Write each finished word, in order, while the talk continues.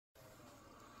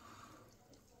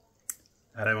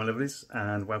Hello my lovelies,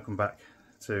 and welcome back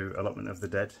to Allotment of the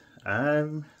Dead.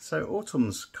 So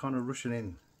autumn's kind of rushing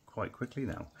in quite quickly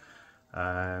now.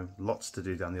 Lots to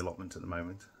do down the allotment at the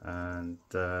moment, and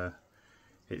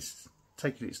it's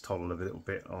taking its toll a little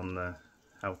bit on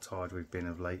how tired we've been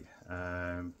of late.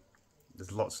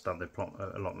 There's lots down the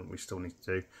allotment we still need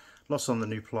to do. Lots on the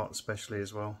new plot especially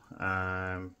as well,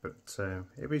 but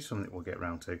it'll be something that we'll get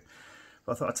around to.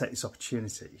 But I thought I'd take this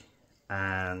opportunity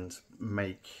and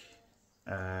make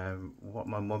what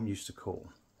my mum used to call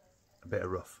a bit of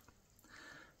rough.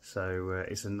 So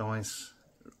it's a nice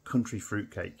country fruit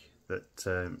cake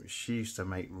that she used to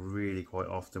make really quite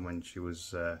often when she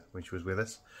was with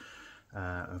us.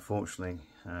 Unfortunately,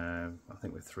 I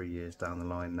think we're 3 years down the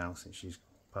line now since she's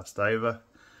passed over.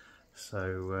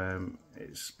 So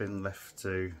it's been left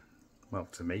to, well,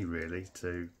 to me really,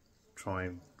 to try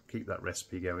and keep that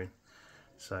recipe going.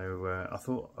 So I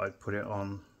thought I'd put it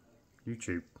on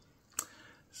YouTube.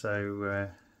 So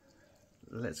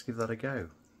let's give that a go.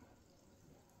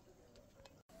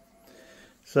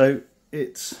 So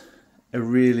it's a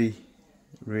really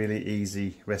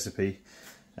easy recipe.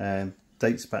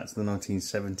 Dates back to the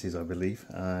 1970s, I believe.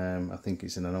 I think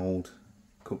it's in an old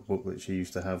cookbook that she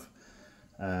used to have,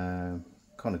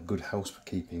 kind of good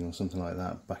housekeeping or something like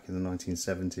that back in the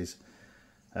 1970s.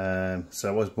 So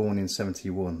I was born in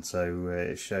 71, so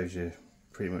it shows you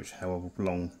pretty much how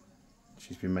long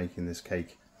she's been making this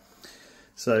cake.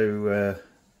 So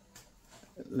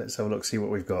let's have a look, see what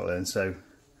we've got then. So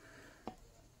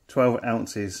 12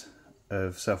 ounces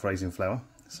of self-raising flour.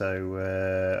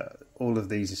 So all of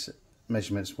these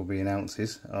measurements will be in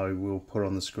ounces. I will put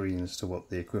on the screen as to what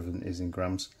the equivalent is in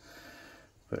grams.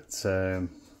 But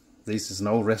this is an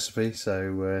old recipe,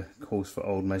 so calls for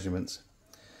old measurements.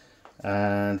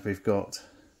 And we've got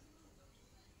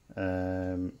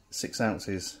 6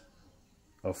 ounces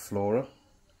of Flora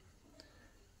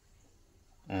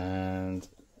and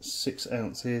 6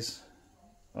 ounces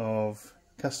of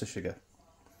caster sugar.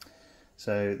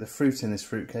 So the fruit in this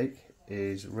fruit cake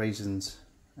is raisins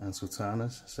and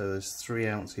sultanas. So there's 3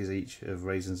 ounces each of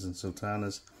raisins and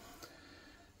sultanas,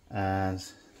 and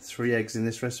 3 eggs in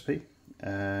this recipe,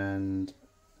 and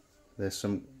there's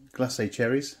some glace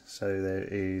cherries. So there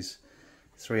is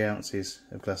 3 ounces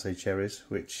of glace cherries,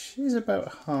 which is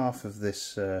about half of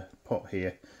this pot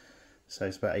here, so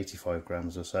it's about 85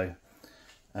 grams or so.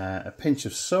 A pinch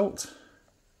of salt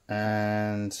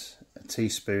and a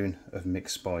teaspoon of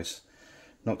mixed spice,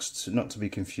 not to be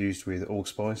confused with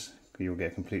allspice. You'll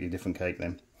get a completely different cake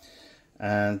then.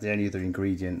 And the only other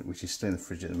ingredient, which is still in the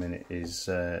fridge at the minute, is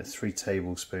 3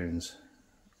 tablespoons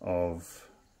of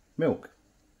milk.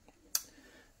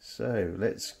 So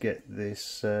let's get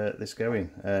this this going.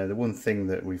 The one thing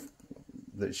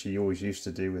that she always used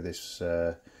to do with this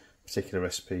particular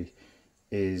recipe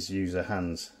is use her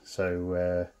hands.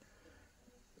 So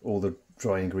all the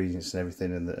dry ingredients and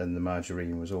everything, and the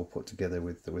margarine was all put together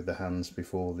with the hands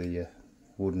before the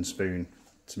wooden spoon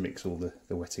to mix all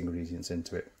the wet ingredients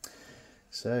into it.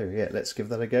 So yeah, let's give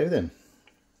that a go then.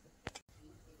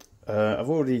 I've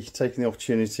already taken the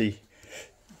opportunity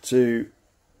to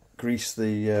grease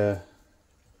the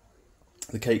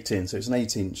cake tin. So it's an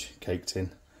 8-inch cake tin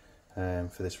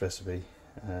for this recipe.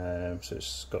 So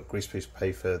it's got grease piece of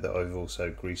paper that I've also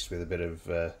greased with a bit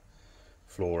of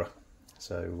Flora.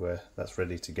 So that's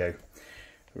ready to go.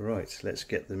 Right, let's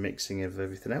get the mixing of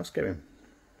everything else going.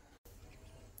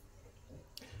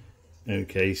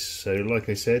 Okay, so like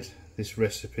I said, this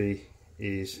recipe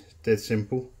is dead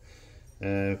simple.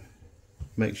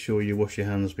 Make sure you wash your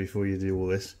hands before you do all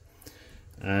this.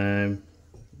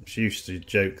 She used to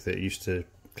joke that used to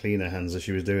clean her hands as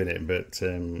she was doing it, but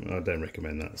I don't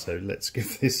recommend that. So let's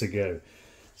give this a go.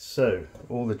 So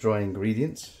all the dry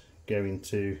ingredients go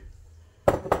into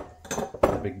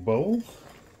a big bowl.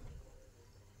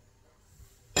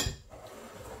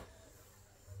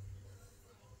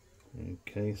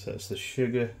 Okay, so that's the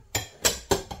sugar,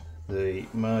 the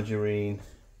margarine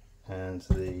and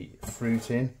the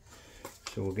fruit in.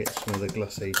 So we'll get some of the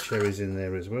glacé cherries in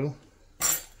there as well.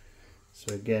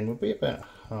 So again, we'll be about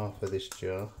half of this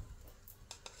jar.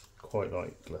 Quite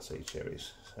like glacé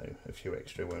cherries, so a few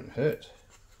extra won't hurt.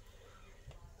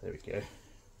 There we go.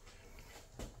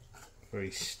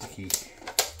 Very sticky.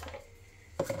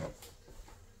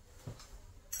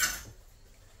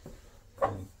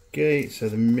 Okay, so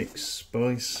the mixed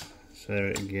spice. So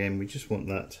again, we just want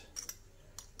that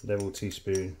level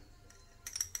teaspoon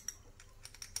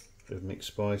of mixed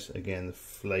spice. Again, the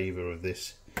flavour of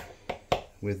this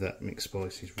with that mixed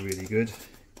spice is really good.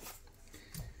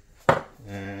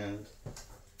 And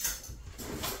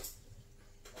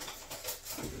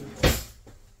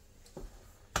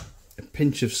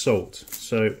pinch of salt.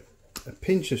 So a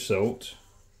pinch of salt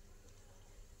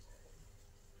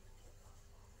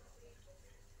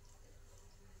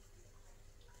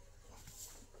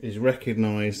is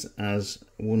recognised as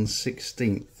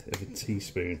 1/16 of a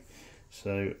teaspoon,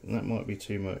 so that might be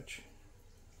too much,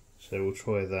 so we'll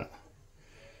try that.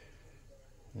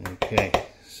 Okay,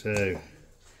 so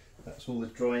that's all the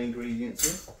dry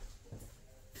ingredients in.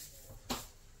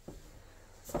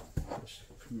 Just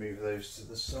move those to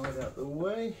the side out of the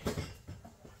way.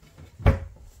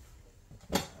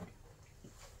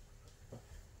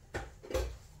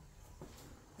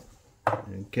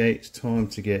 Okay, it's time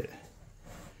to get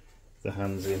the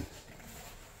hands in.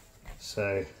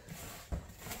 So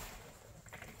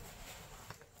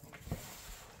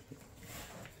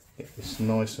get this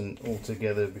nice and all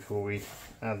together before we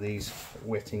add these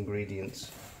wet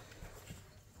ingredients.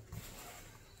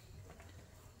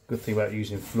 Good thing about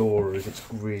using Flora is it's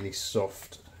really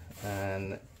soft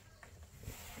and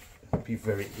it'll be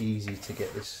very easy to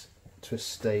get this to a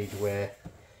stage where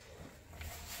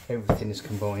everything is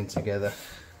combined together.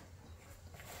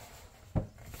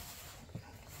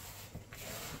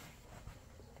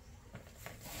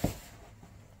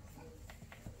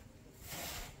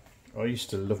 I used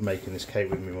to love making this cake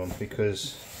with my mum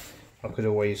because I could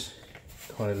always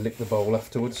kind of lick the bowl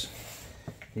afterwards.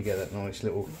 You get that nice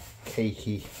little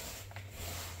cakey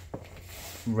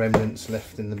remnants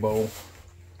left in the bowl.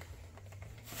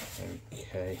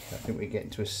 Okay, I think we're getting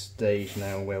to a stage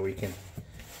now where we can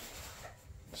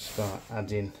start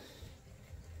adding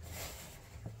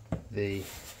the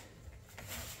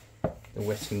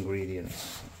wet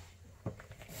ingredients.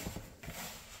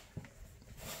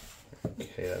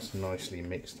 Okay, that's nicely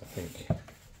mixed, I think.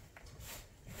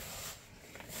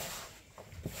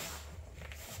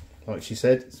 Like she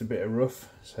said, it's a bit rough,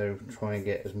 so try and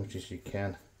get as much as you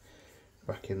can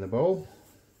back in the bowl.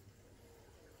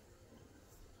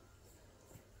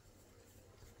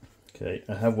 Okay,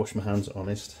 I have washed my hands,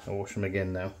 honest. I'll wash them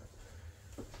again now.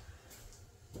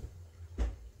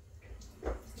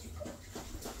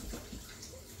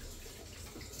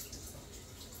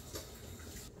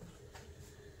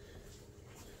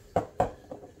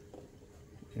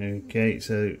 Okay,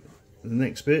 so the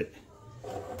next bit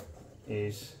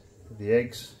is the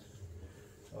eggs.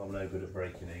 I'm no good at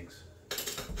breaking eggs.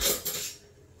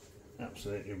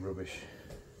 Absolutely rubbish.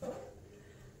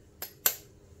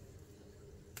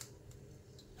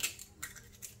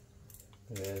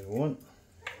 There's one.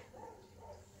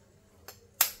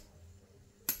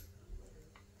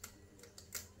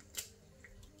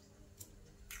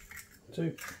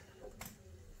 Two.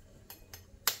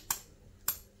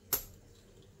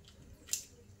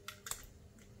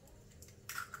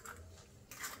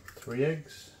 Three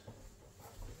eggs.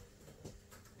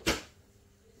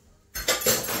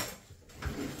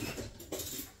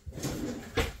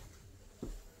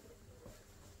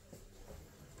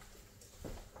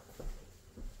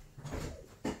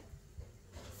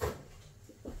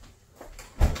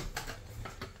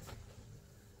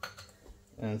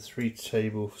 And 3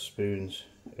 tablespoons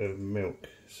of milk.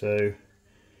 So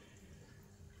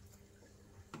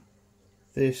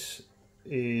this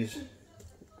is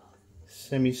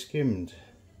semi-skimmed.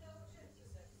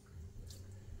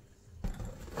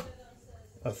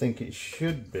 I think it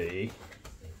should be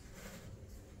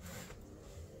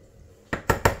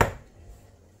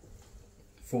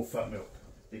full fat milk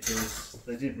because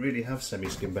they didn't really have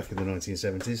semi-skim back in the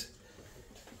 1970s.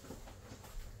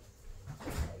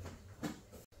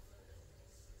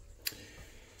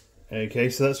 Okay,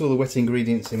 so that's all the wet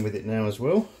ingredients in with it now as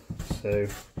well. So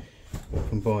we'll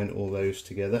combine all those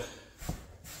together.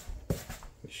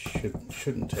 It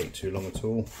shouldn't take too long at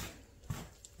all.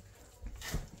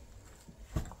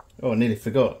 Oh, I nearly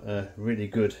forgot a really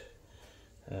good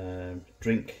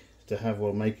drink to have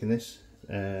while making this.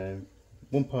 1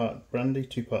 part brandy,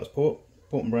 2 parts port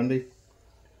and brandy.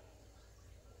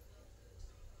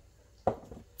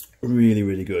 Really,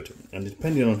 really good. And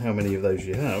depending on how many of those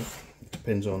you have, it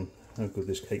depends on how good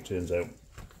this cake turns out.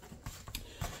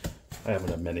 I haven't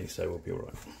had many, so we'll be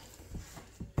alright.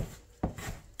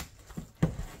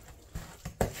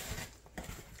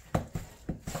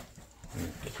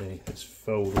 Okay, let's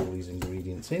fold all these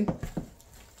ingredients in.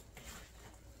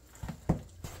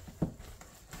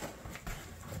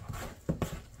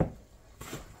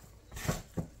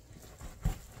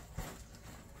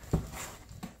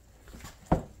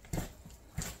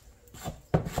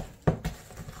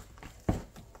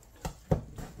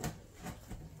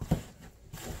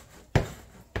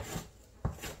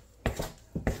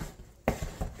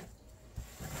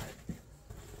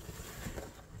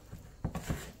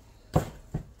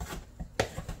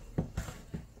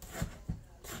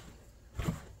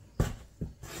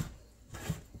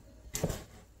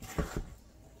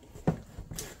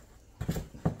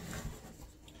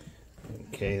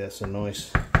 Okay, that's a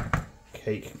nice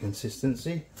cake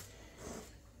consistency.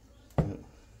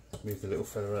 Move the little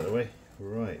fella out of the way.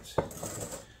 Right,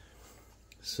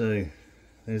 so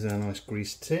there's our nice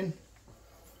greased tin,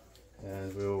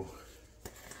 and we'll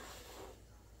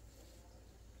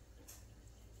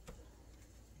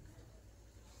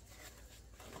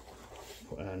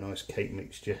put our nice cake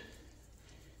mixture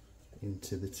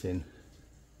into the tin.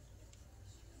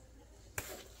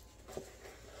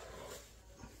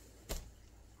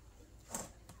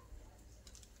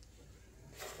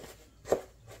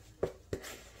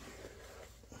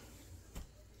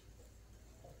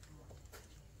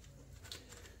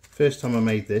 First time I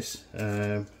made this,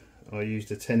 I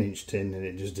used a 10-inch tin and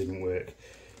it just didn't work.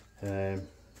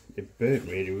 It burnt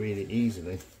really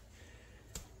easily.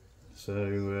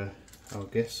 So I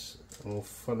guess I'll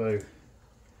follow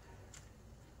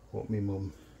what my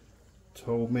mum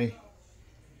told me.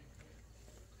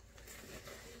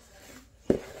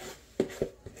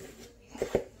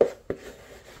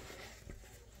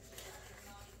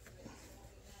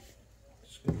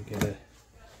 Just going to get a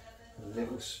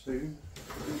little spoon.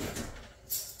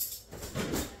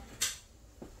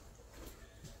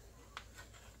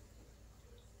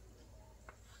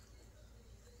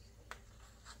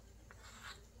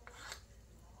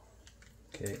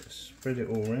 Okay, spread it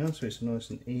all around so it's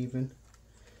nice and even.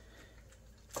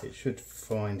 It should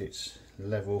find its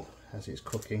level as it's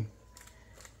cooking.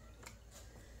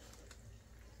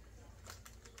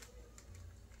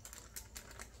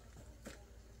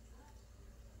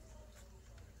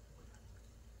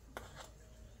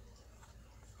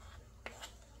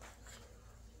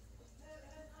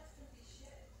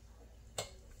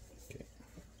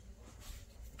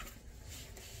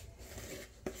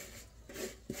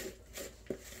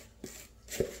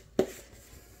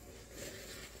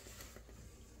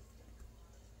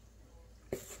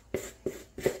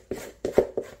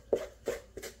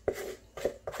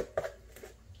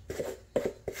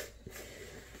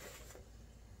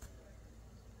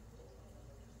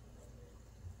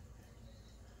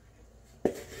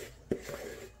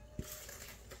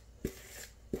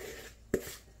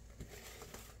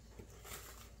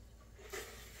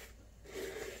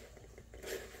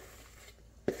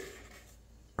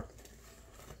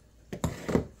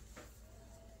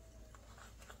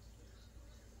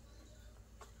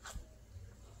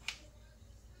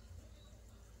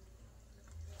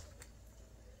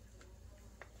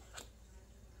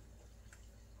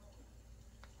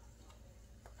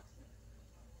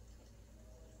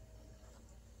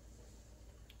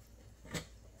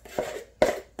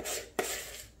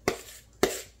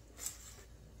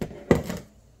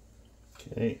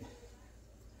 Okay,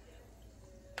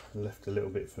 left a little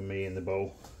bit for me in the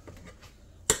bowl.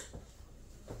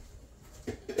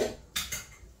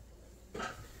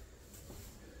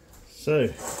 So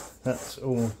that's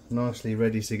all nicely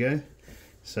ready to go.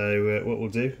 So what we'll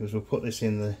do is we'll put this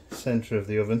in the centre of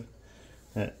the oven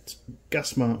at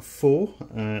gas mark 4.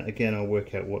 Again, I'll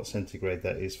work out what centigrade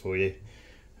that is for you.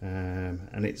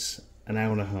 And it's an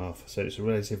hour and a half, so it's a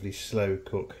relatively slow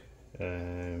cook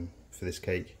for this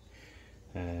cake.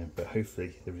 But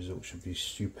hopefully the result should be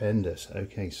stupendous.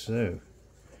 Okay, so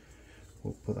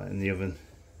we'll put that in the oven.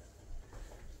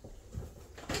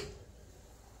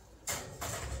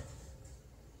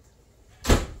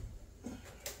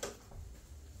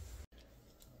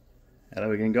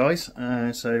 Hello again, guys.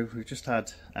 So we've just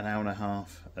had an hour and a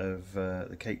half of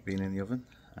the cake being in the oven,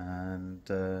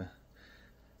 and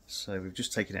so we've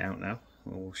just taken it out now.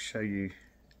 We'll show you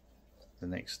the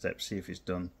next step, see if it's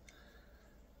done.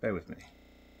 Bear with me.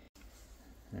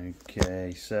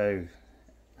 Okay, so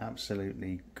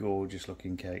absolutely gorgeous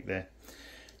looking cake there.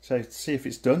 So to see if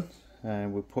it's done,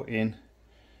 we'll put in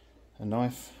a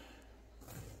knife,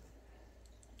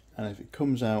 and if it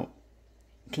comes out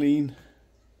clean,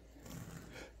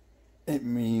 it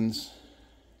means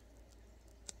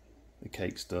the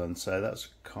cake's done. So that's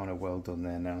kind of well done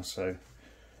there now. So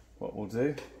what we'll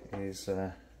do is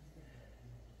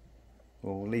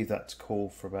we'll leave that to cool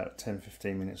for about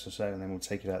 10-15 minutes or so, and then we'll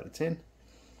take it out of the tin,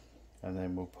 and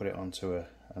then we'll put it onto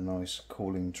a nice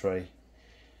cooling tray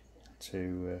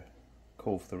to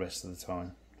cool for the rest of the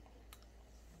time.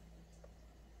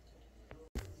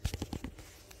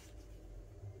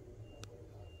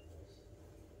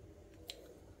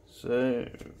 So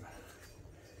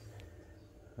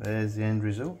there's the end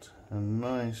result, a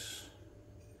nice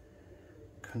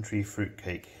country fruit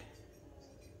cake.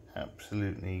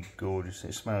 Absolutely gorgeous.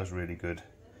 It smells really good.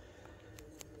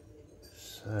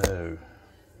 So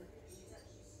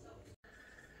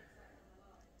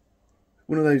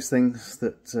one of those things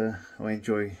that I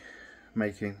enjoy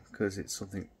making, because it's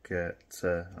something that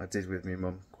I did with my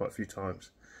mum quite a few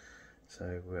times.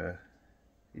 So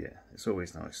yeah, it's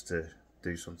always nice to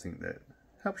do something that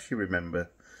helps you remember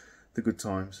the good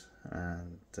times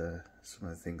and some of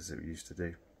the things that we used to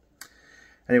do.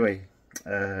 Anyway,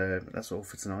 that's all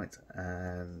for tonight,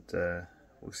 and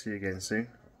we'll see you again soon.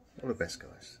 All the best,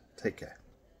 guys. Take care.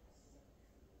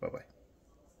 Bye bye.